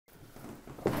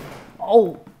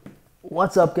Oh,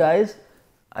 what's up, guys?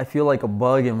 I feel like a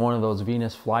bug in one of those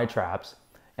Venus flytraps.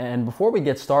 And before we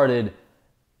get started,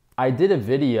 I did a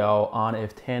video on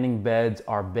if tanning beds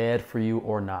are bad for you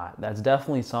or not. That's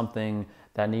definitely something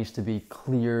that needs to be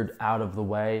cleared out of the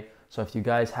way. So if you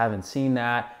guys haven't seen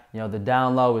that, the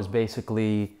down low is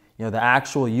basically, the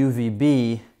actual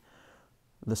UVB,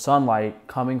 the sunlight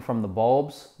coming from the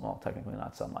bulbs. Well, technically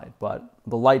not sunlight, but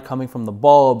the light coming from the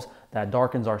bulbs that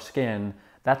darkens our skin.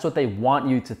 That's what they want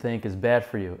you to think is bad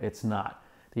for you. It's not.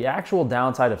 The actual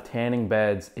downside of tanning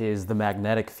beds is the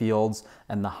magnetic fields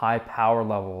and the high power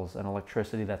levels and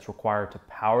electricity that's required to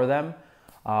power them.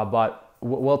 But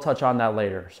we'll touch on that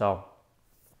later. So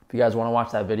if you guys want to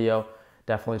watch that video,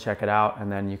 definitely check it out,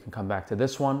 and then you can come back to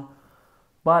this one.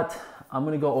 But I'm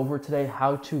going to go over today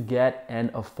how to get an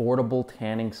affordable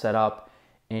tanning setup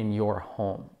in your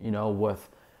home. With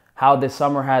how this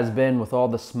summer has been with all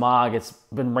the smog, it's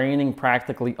been raining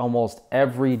practically almost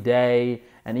every day.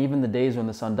 And even the days when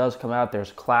the sun does come out,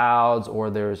 there's clouds or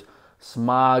there's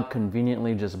smog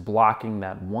conveniently just blocking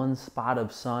that one spot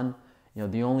of sun.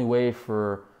 The only way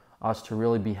for us to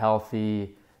really be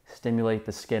healthy, stimulate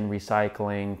the skin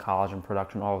recycling, collagen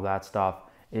production, all of that stuff,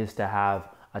 is to have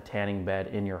a tanning bed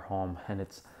in your home. And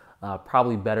it's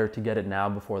probably better to get it now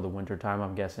before the winter time.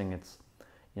 I'm guessing it's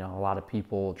a lot of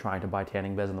people trying to buy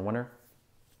tanning beds in the winter.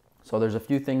 So there's a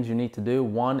few things you need to do.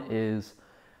 One is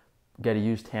get a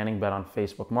used tanning bed on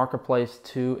Facebook Marketplace.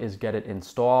 2 is get it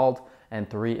installed. And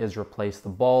 3 is replace the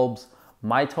bulbs.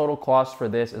 My total cost for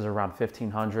this is around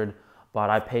 $1,500, but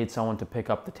I paid someone to pick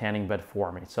up the tanning bed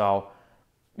for me. So,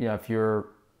 if you're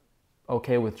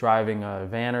okay with driving a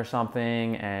van or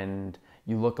something and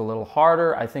you look a little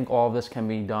harder, I think all of this can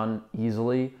be done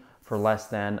easily for less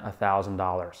than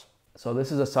 $1,000. So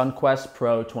this is a SunQuest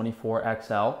Pro 24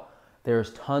 XL.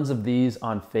 There's tons of these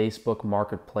on Facebook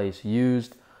Marketplace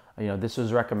used. This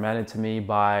was recommended to me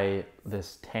by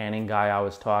this tanning guy I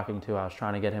was talking to. I was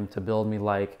trying to get him to build me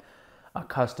like a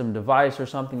custom device or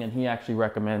something, and he actually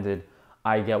recommended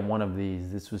I get one of these.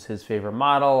 This was his favorite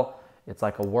model. It's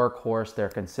like a workhorse. They're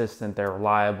consistent, they're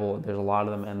reliable, there's a lot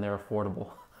of them, and they're affordable.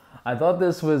 I thought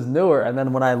this was newer, and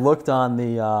then when I looked on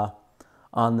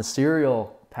the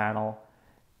serial panel,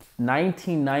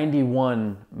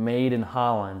 1991, made in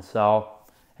Holland. So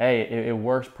hey, it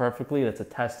works perfectly. That's a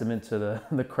testament to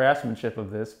the craftsmanship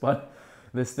of this. But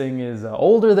this thing is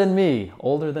older than me.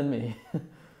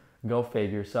 Go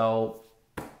figure. So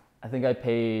I think I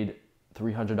paid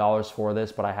 $300 for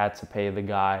this, but I had to pay the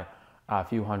guy a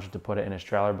few hundred to put it in his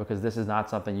trailer because this is not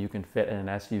something you can fit in an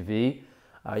SUV.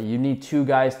 You need 2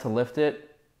 guys to lift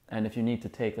it, and if you need to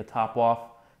take the top off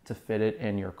to fit it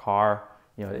in your car,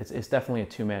 it's definitely a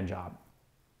 2-man job.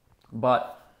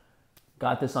 But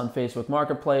got this on Facebook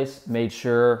Marketplace, made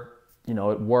sure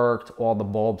it worked, all the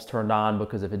bulbs turned on,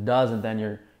 because if it doesn't, then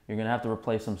you're gonna have to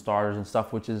replace some starters and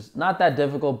stuff, which is not that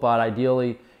difficult. But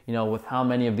ideally, with how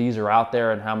many of these are out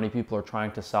there and how many people are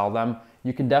trying to sell them,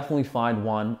 you can definitely find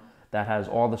one that has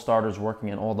all the starters working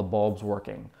and all the bulbs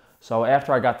working. So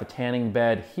after I got the tanning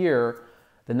bed here,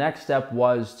 the next step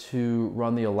was to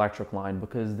run the electric line,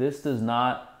 because this does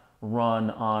not run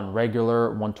on regular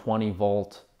 120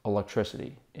 volt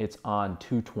electricity. It's on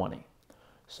 220.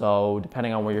 So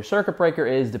depending on where your circuit breaker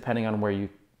is, depending on where you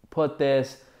put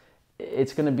this,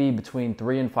 it's going to be between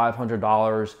 $300 and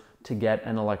 $500 to get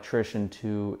an electrician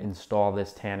to install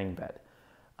this tanning bed.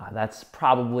 That's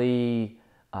probably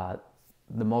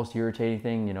the most irritating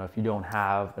thing, if you don't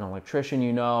have an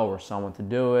electrician, or someone to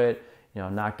do it,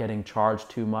 not getting charged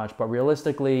too much. But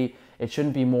realistically, it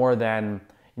shouldn't be more than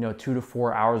 2 to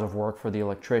 4 hours of work for the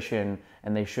electrician,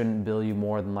 and they shouldn't bill you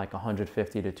more than like $150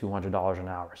 to $200 an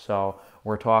hour. So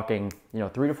we're talking,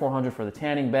 $300 to $400 for the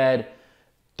tanning bed,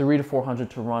 $300 to $400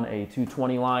 to run a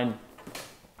 220 line.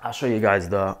 I'll show you guys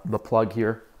the plug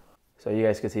here. So you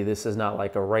guys can see this is not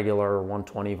like a regular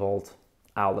 120 volt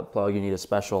outlet plug. You need a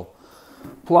special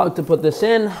plug to put this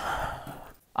in.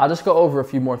 I'll just go over a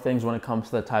few more things when it comes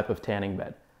to the type of tanning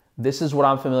bed. This is what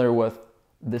I'm familiar with.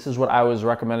 This is what I was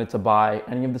recommended to buy.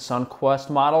 Any of the SunQuest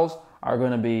models are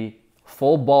going to be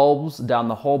full bulbs down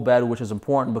the whole bed, which is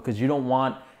important because you don't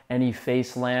want any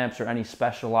face lamps or any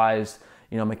specialized,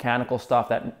 mechanical stuff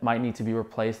that might need to be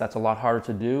replaced. That's a lot harder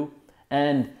to do.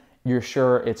 And you're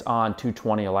sure it's on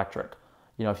 220 electric.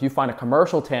 If you find a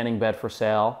commercial tanning bed for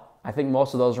sale, I think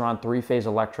most of those are on 3-phase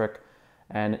electric,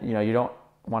 and you don't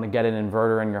want to get an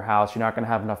inverter in your house. You're not going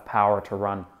to have enough power to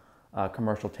run a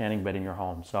commercial tanning bed in your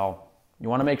home. So you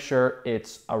want to make sure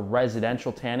it's a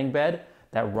residential tanning bed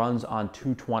that runs on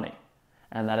 220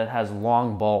 and that it has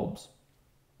long bulbs.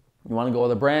 You want to go with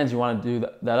the brands, you want to do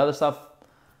that other stuff,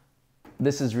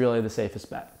 this is really the safest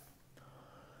bet.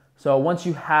 So once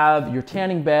you have your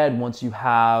tanning bed, once you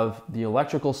have the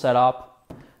electrical set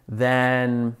up,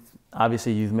 then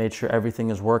obviously you've made sure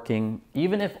everything is working.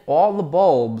 Even if all the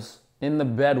bulbs in the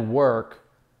bed work,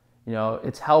 you know,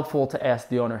 it's helpful to ask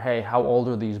the owner, hey, how old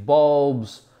are these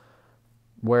bulbs?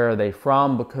 Where are they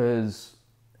from? Because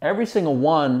every single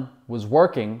one was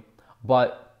working,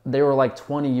 but they were like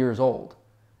 20 years old.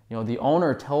 You know, the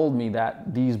owner told me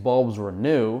that these bulbs were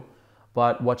new,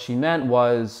 but what she meant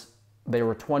was they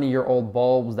were 20-year-old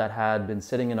bulbs that had been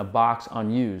sitting in a box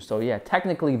unused. So yeah,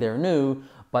 technically they're new,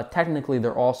 but technically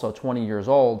they're also 20 years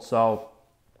old. So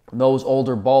those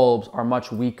older bulbs are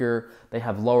much weaker, they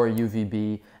have lower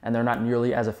UVB, and they're not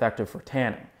nearly as effective for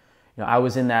tanning. You know, I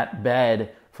was in that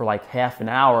bed for like half an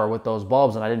hour with those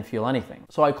bulbs and I didn't feel anything.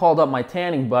 So I called up my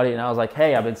tanning buddy and I was like,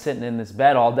 hey, I've been sitting in this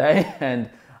bed all day and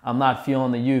I'm not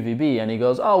feeling the UVB. And he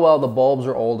goes, oh, well, the bulbs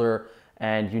are older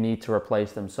and you need to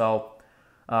replace them. So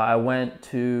I went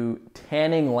to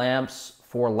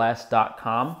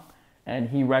tanninglampsforless.com and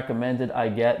he recommended I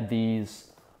get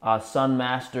these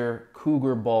Sunmaster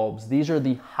Cougar bulbs. These are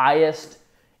the highest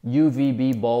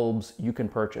UVB bulbs you can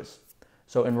purchase.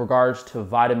 So in regards to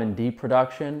vitamin D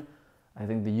production, I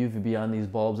think the UVB on these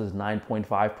bulbs is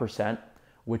 9.5%,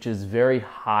 which is very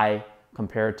high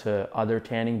compared to other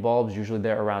tanning bulbs. Usually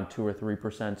they're around 2 or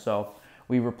 3%. So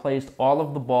we replaced all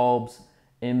of the bulbs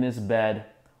in this bed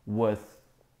with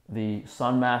the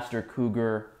Sunmaster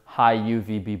Cougar high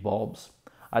UVB bulbs.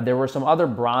 There were some other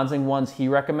bronzing ones he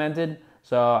recommended,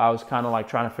 so I was kind of like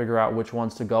trying to figure out which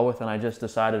ones to go with, and I just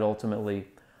decided ultimately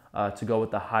to go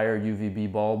with the higher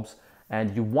UVB bulbs.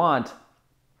 And you want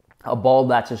a bulb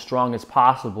that's as strong as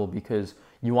possible because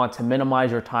you want to minimize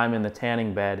your time in the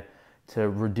tanning bed to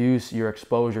reduce your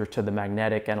exposure to the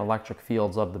magnetic and electric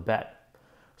fields of the bed.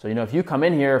 So, you know, if you come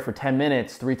in here for 10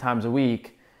 minutes 3 times a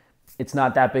week, it's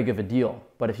not that big of a deal.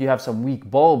 But if you have some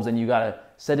weak bulbs and you gotta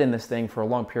sit in this thing for a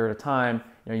long period of time,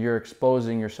 you know, you're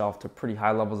exposing yourself to pretty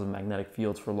high levels of magnetic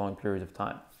fields for long periods of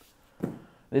time.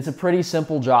 It's a pretty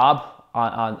simple job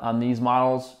on these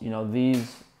models. You know,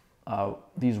 these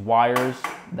wires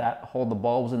that hold the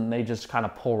bulbs and they just kind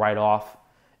of pull right off.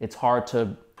 It's hard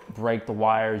to break the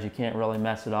wires. You can't really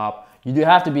mess it up. You do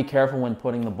have to be careful when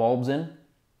putting the bulbs in.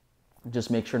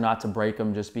 Just make sure not to break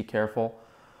them. Just be careful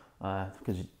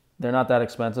because they're not that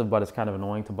expensive, but it's kind of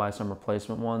annoying to buy some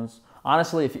replacement ones.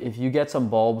 Honestly, if you get some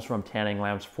bulbs from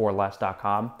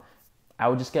tanninglampsforless.com, I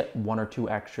would just get 1 or 2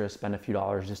 extra, spend a few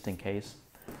dollars just in case.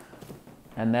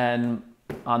 And then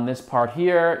on this part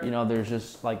here, you know, there's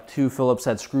just like 2 Phillips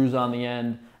head screws on the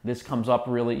end. This comes up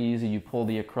really easy. You pull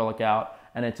the acrylic out,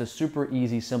 and it's a super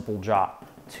easy, simple job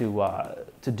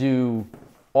to do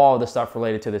all the stuff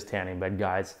related to this tanning bed,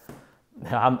 guys.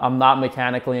 I'm not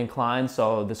mechanically inclined,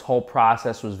 so this whole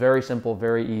process was very simple,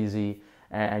 very easy,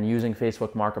 and using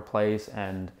Facebook Marketplace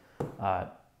and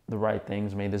the right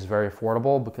things made this very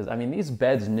affordable because, I mean, these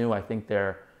beds new, I think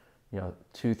they're, you know,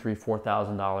 $2,000, $3,000,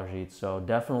 $4,000 each, so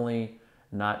definitely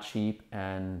not cheap,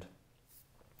 and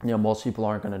you know, most people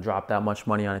aren't going to drop that much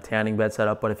money on a tanning bed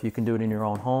setup, but if you can do it in your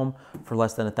own home for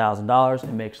less than $1,000,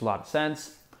 it makes a lot of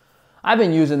sense. I've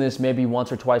been using this maybe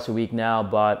once or twice a week now,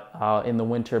 but in the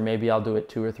winter, maybe I'll do it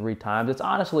 2 or 3 times. It's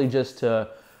honestly just to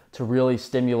really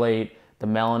stimulate the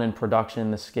melanin production in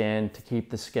the skin, to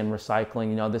keep the skin recycling.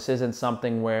 You know, this isn't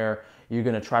something where you're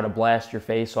going to try to blast your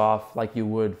face off like you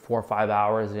would 4 or 5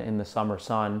 hours in the summer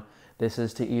sun. This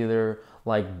is to either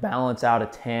like balance out a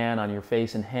tan on your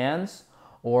face and hands,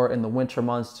 or in the winter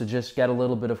months to just get a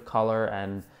little bit of color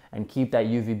and keep that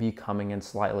UVB coming in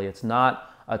slightly. It's not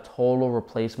a total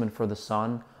replacement for the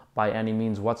sun by any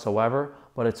means whatsoever,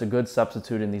 but it's a good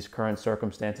substitute in these current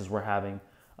circumstances we're having,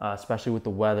 especially with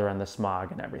the weather and the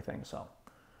smog and everything. So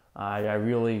I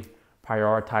really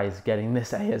prioritized getting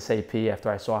this ASAP after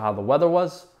I saw how the weather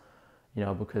was, you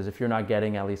know, because if you're not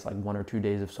getting at least like 1 or 2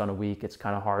 days of sun a week, it's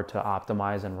kind of hard to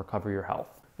optimize and recover your health.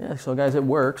 Yeah, so guys, it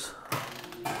works.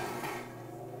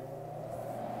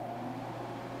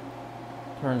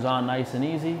 Turns on nice and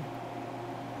easy.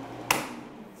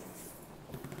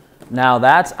 Now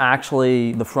that's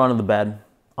actually the front of the bed.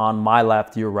 On my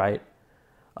left, your right.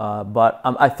 But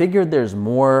I figured there's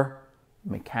more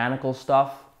mechanical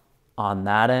stuff on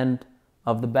that end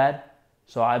of the bed.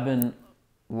 So I've been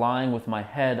lying with my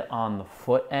head on the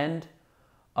foot end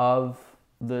of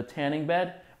the tanning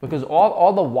bed because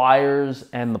all the wires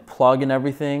and the plug and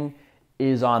everything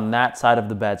is on that side of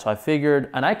the bed. So I figured,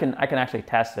 and I can actually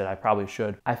test it, I probably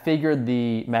should. I figured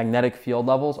the magnetic field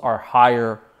levels are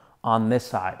higher on this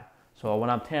side. So when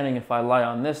I'm tanning, if I lie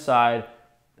on this side,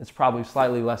 it's probably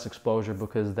slightly less exposure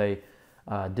because they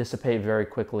dissipate very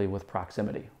quickly with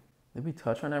proximity. Did we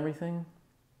touch on everything?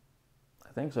 I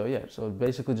I think so, yeah. So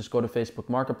basically just go to Facebook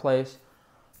Marketplace,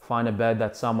 find a bed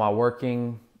that's somewhat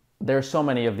working. There's so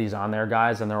many of these on there,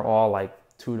 guys, and they're all like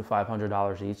 $200 to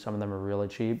 $500 each. Some of them are really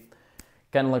cheap.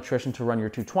 Get an electrician to run your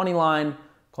 220 line,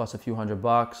 costs a few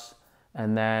 $100,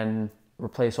 and then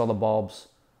replace all the bulbs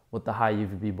with the high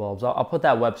UVB bulbs. I'll put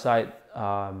that website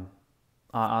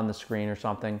on the screen or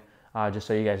something, just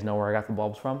so you guys know where I got the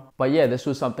bulbs from. But yeah, this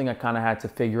was something I kind of had to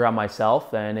figure out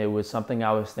myself, and it was something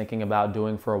I was thinking about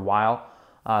doing for a while.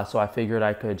 So I figured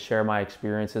I could share my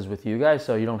experiences with you guys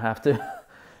so you don't have to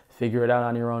figure it out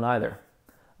on your own either.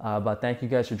 But thank you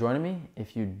guys for joining me.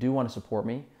 If you do want to support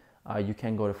me, you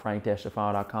can go to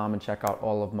frank-stefano.com and check out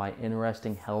all of my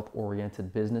interesting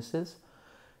health-oriented businesses.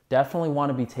 Definitely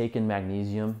want to be taking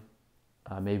magnesium,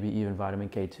 maybe even vitamin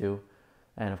K2,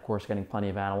 and of course getting plenty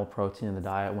of animal protein in the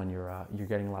diet when you're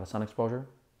getting a lot of sun exposure.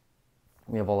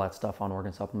 We have all that stuff on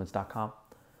organsupplements.com.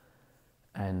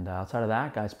 And outside of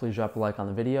that, guys, please drop a like on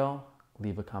the video,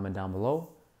 leave a comment down below,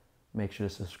 make sure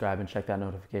to subscribe and check that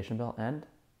notification bell, and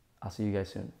I'll see you guys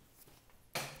soon,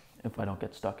 if I don't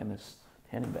get stuck in this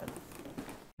tanning bed.